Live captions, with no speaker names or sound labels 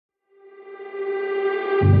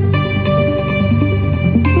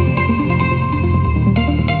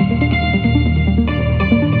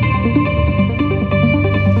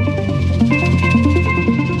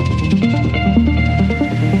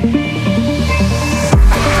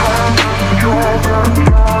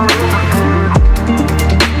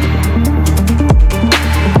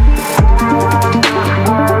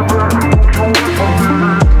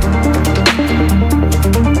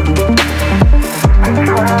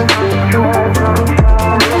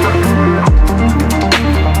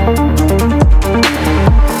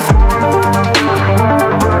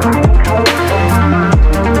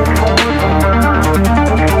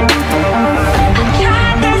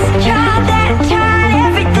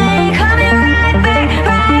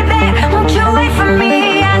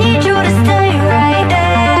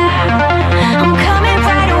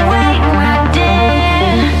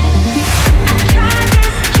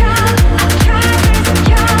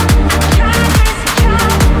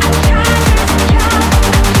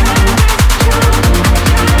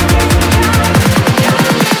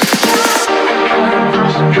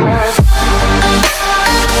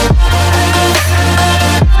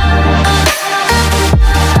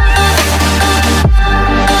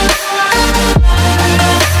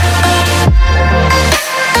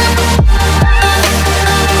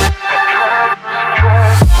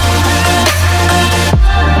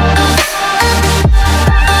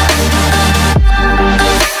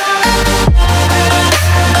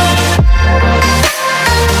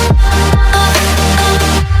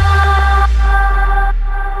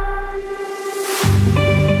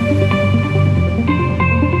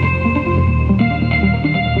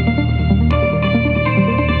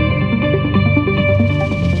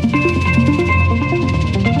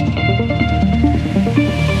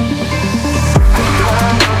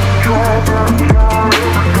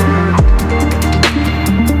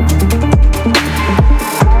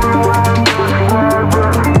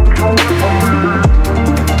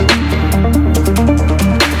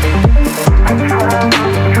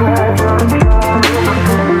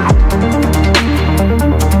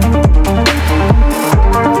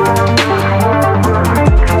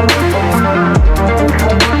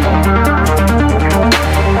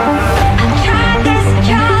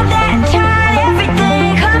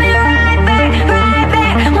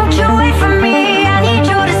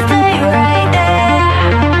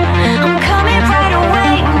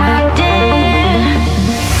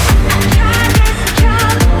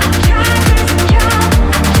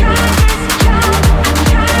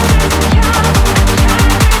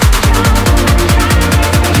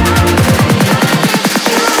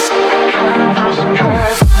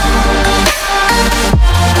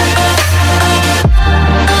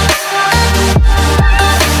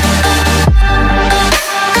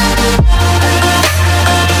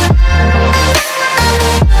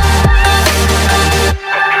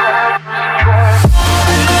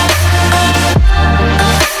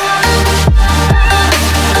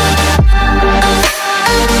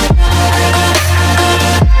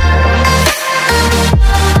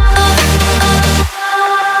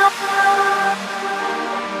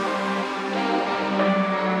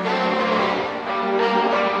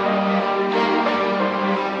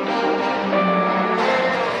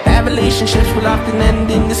Relationships will often end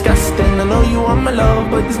in disgusting. I know you want my love,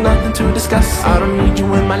 but there's nothing to discuss. I don't need you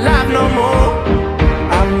in my life no more.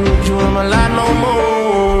 I don't need you in my life no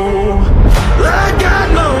more. I got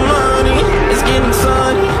no money, it's getting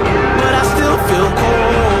sunny, but I still feel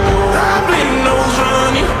cold. I've been nose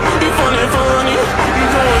running, you funny, funny, you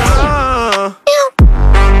going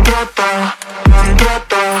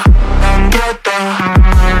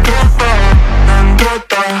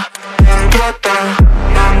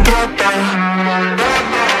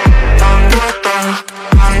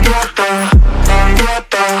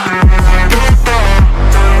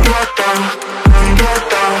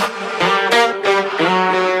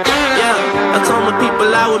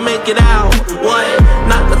it out. What?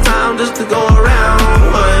 Not the time just to go around.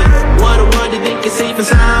 What a word you think is safe and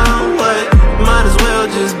sound. What? Might as well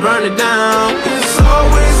just burn it down. It's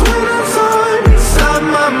always when I'm time inside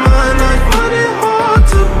my mind, I find it hard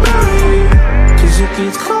to bury. Cause it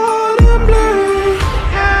gets caught in blurry.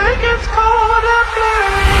 Yeah, it gets caught in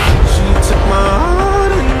blurry. She took my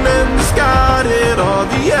heart and then discarded all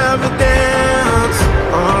the evidence.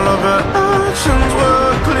 All of her actions were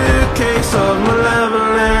a clear case of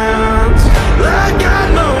malevolence. I got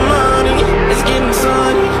no money, it's getting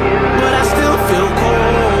sunny, but I still feel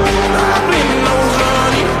cold. I've been nose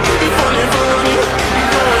running, be funny, funny, be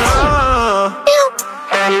going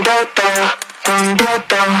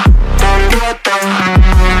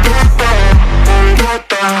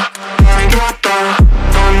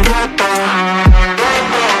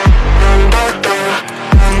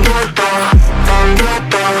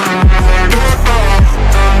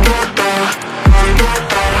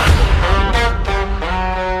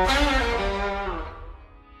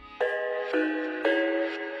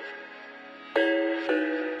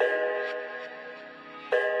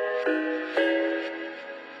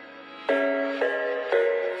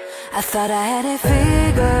I thought I had it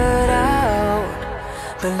figured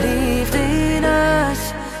out, believed in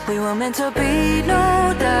us. We were meant to be,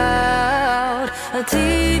 no doubt. A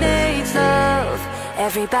teenage love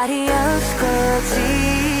everybody else could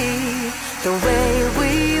see. The way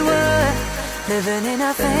we were living in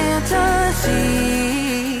a fantasy.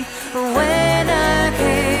 But when I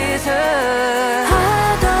kiss her,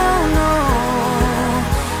 I don't know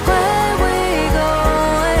where we're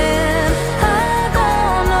going. I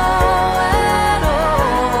don't know at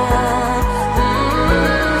all.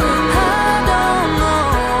 I don't know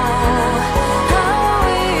how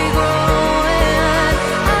we're growing.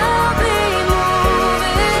 I'll be moving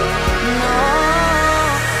on.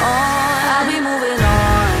 I'll be moving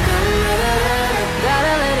on.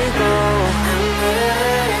 Gotta let it go.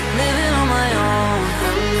 Living on my own,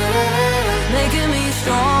 making me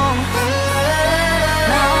strong.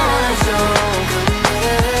 Now I wanna show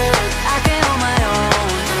I can on my own.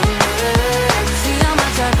 See how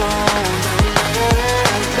much I've grown.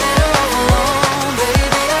 Better off alone,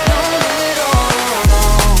 baby. I don't live it all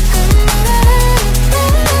alone.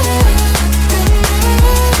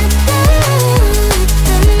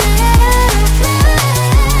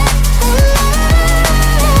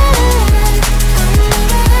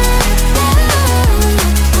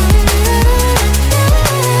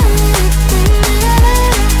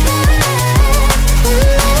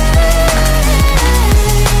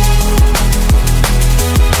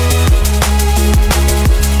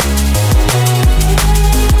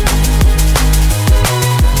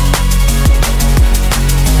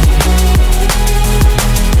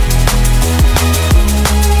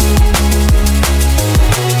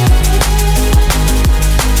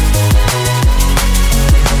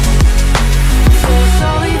 So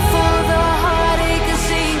sorry for the heartache and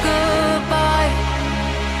saying goodbye.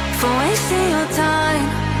 For wasting your time.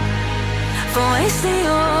 For wasting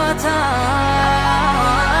your time.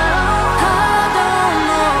 I don't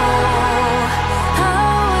know how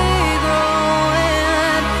we're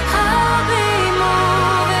growing. I'll be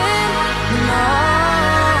moving on.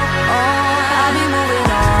 I'll be moving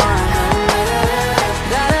on.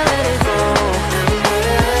 Gotta let it go.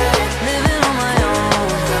 Living on my own,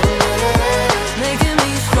 making me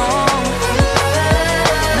strong.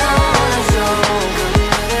 Now I wanna show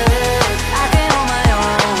I can on my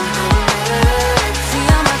own. See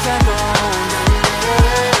how much I've grown.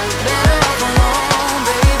 Better off alone,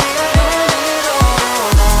 baby. I don't live it all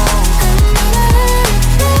alone.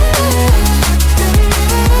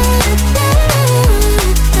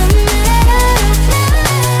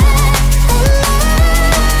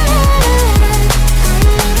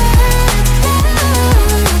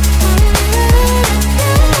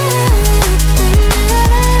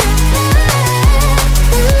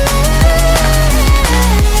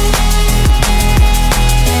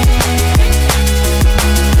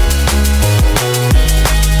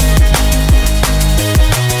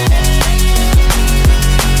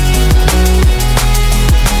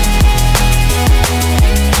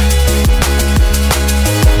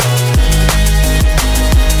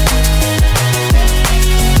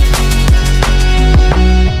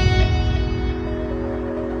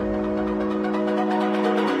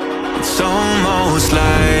 It's almost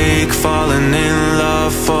like falling in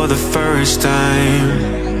love for the first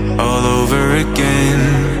time, all over again.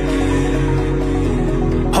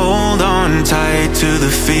 Hold on tight to the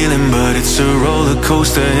feeling, but it's a roller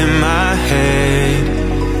coaster in my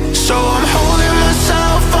head. So I'm holding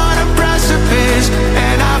myself on a precipice,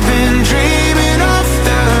 and I've been dreaming off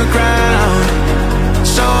the ground.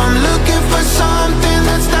 So I'm looking for something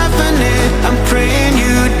that's definite. I'm praying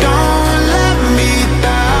you don't let me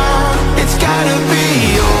down. It's gotta be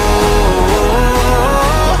all.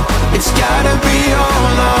 It's gotta be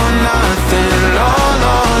all or nothing. All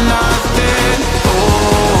or nothing. Oh,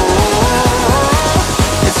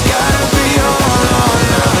 it's gotta be all or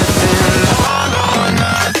nothing. All or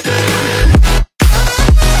nothing.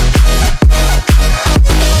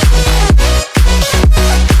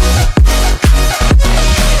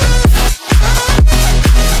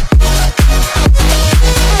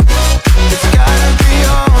 It's gotta be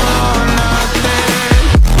all or nothing.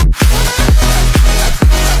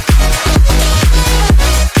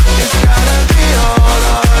 It's gotta be all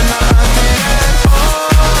or nothing. Oh,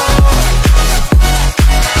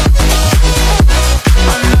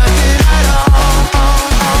 or nothing at all.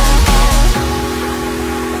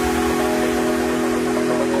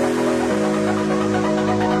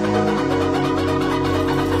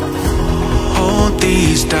 Hold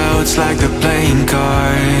these doubts like they're playing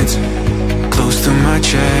cards, close to my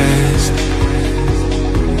chest.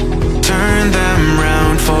 Turn them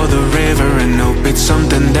round for the river and hope it's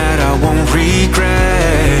something that I won't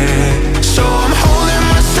regret. So I'm holding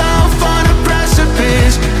my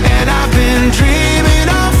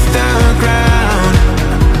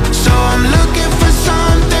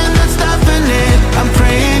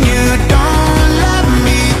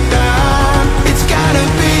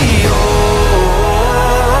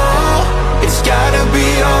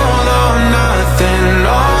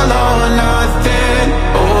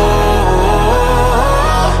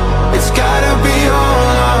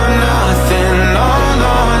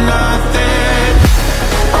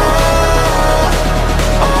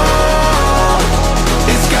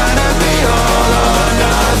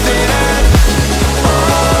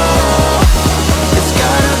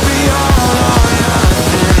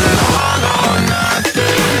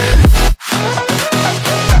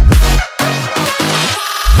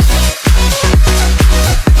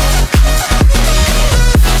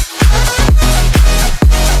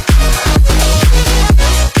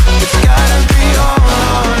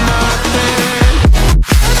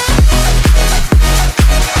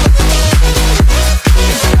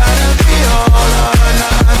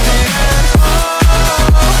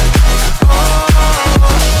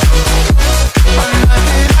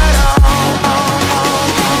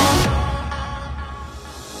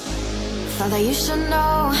thought that you should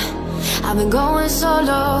know I've been going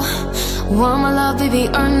solo. Want my love, baby,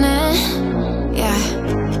 earn it. Yeah,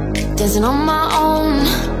 dancing on my own.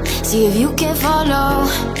 See if you can follow.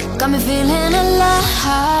 Got me feeling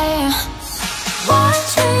alive.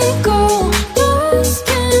 Watch me go, lose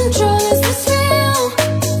control. Is this real?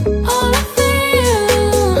 All I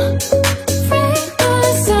feel. Break my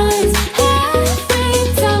signs every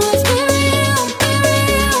time. Let's be real, be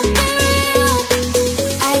real, be real.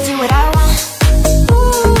 I do what I want.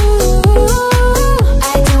 Ooh,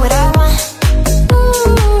 I do what I want. Ooh,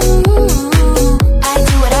 I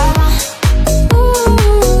do what I want. Ooh,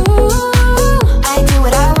 I do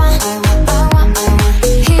what I want. I want.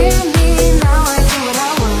 Hear me now, I do what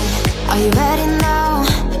I want. Are you ready now?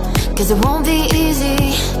 'Cause it won't be easy.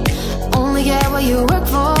 Only get what you work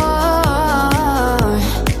for.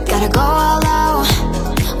 Gotta go all out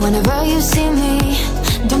whenever you see me.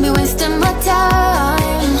 Don't be wasting my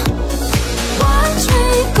time. Watch me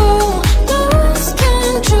go, lose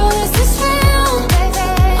control. Is this real?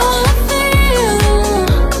 All I feel.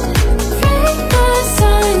 Break my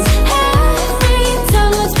signs every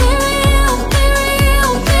time. Let's be real, be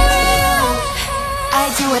real, be real. I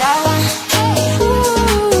do what I want. Ooh,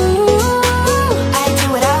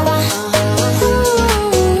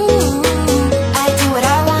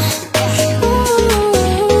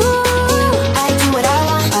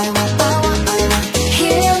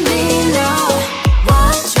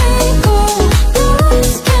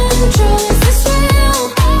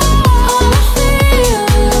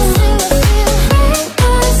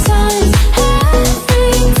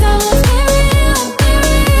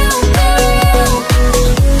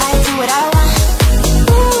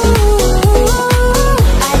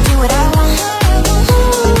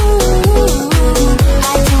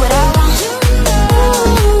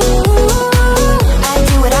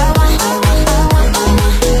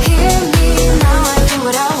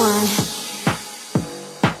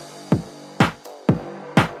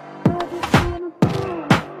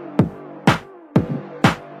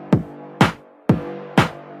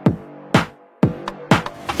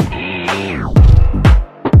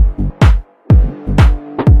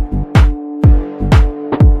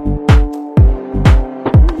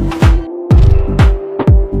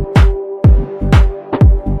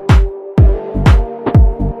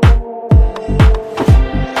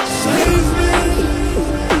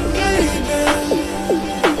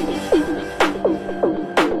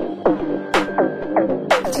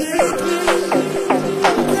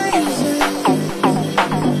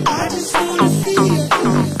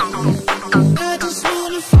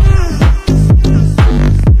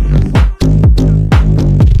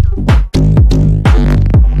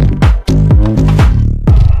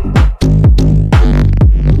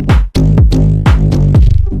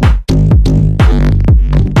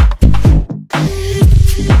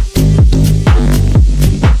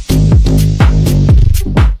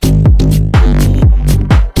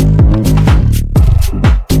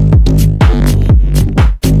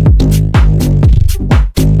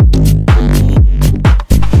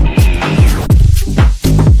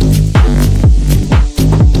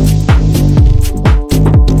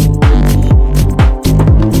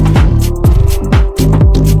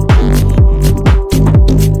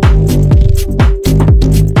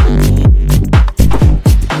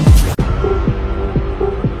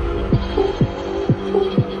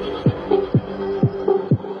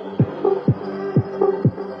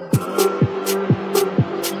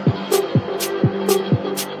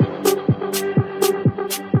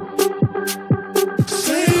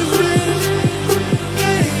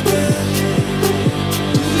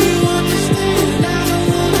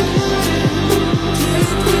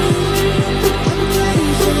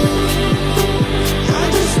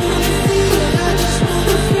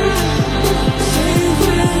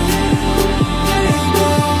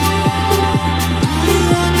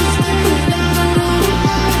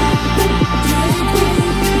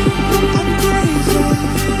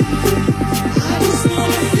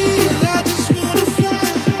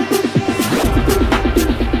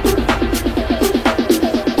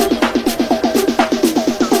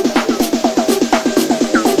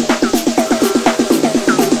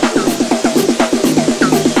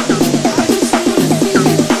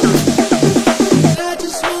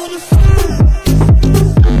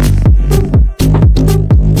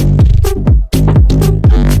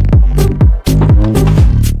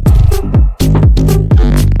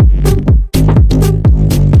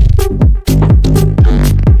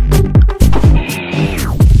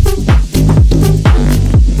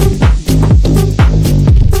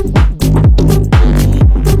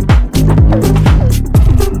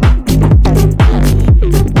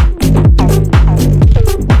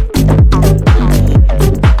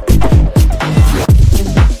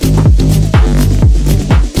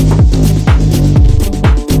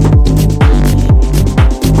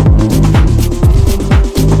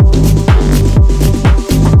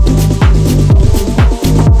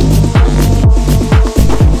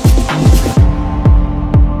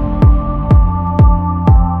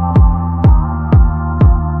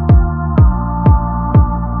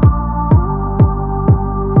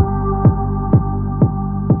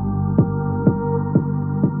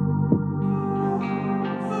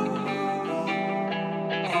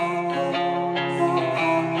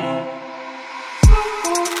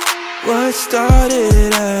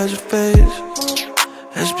 it as a phase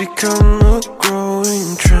has become a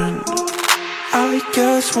growing trend. I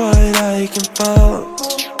guess what I can fall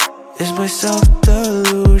is my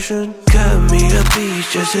self-delusion. Cut me a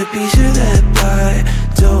piece, just a piece of that pie.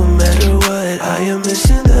 Don't matter what, I am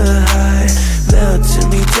missing the high. Melting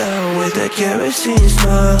me down with a kerosene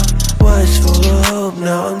smile. Was full of hope,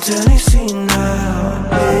 now I'm turning senile.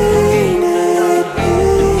 Painted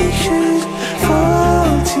pictures,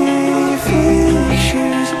 faulty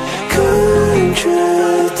fictions,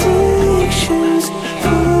 contradictions,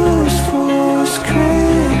 forceful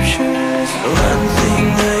scriptures. One thing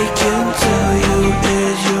I can tell you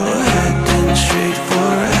is you're heading straight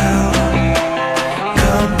for hell.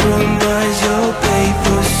 Compromise your pay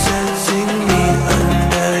for sensing me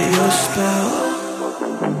under your spell.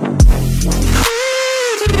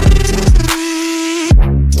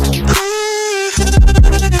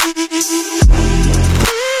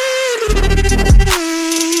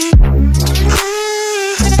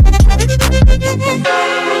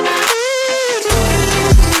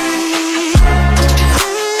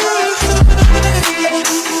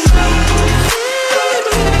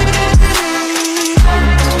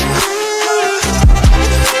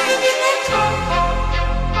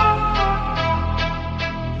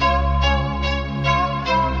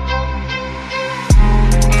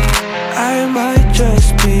 I might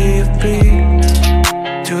just be a freak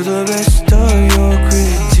to the rest of your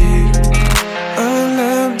critique. A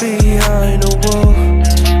lamb behind a wolf,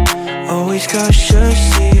 always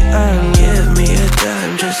cautiously and give me a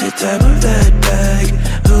dime, just the type of that bag.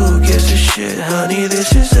 Who gives a shit, honey,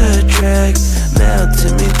 this is a drag.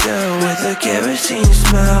 Melting me down with a kerosene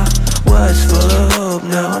smile. Was full of hope,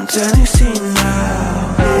 now I'm turning senile.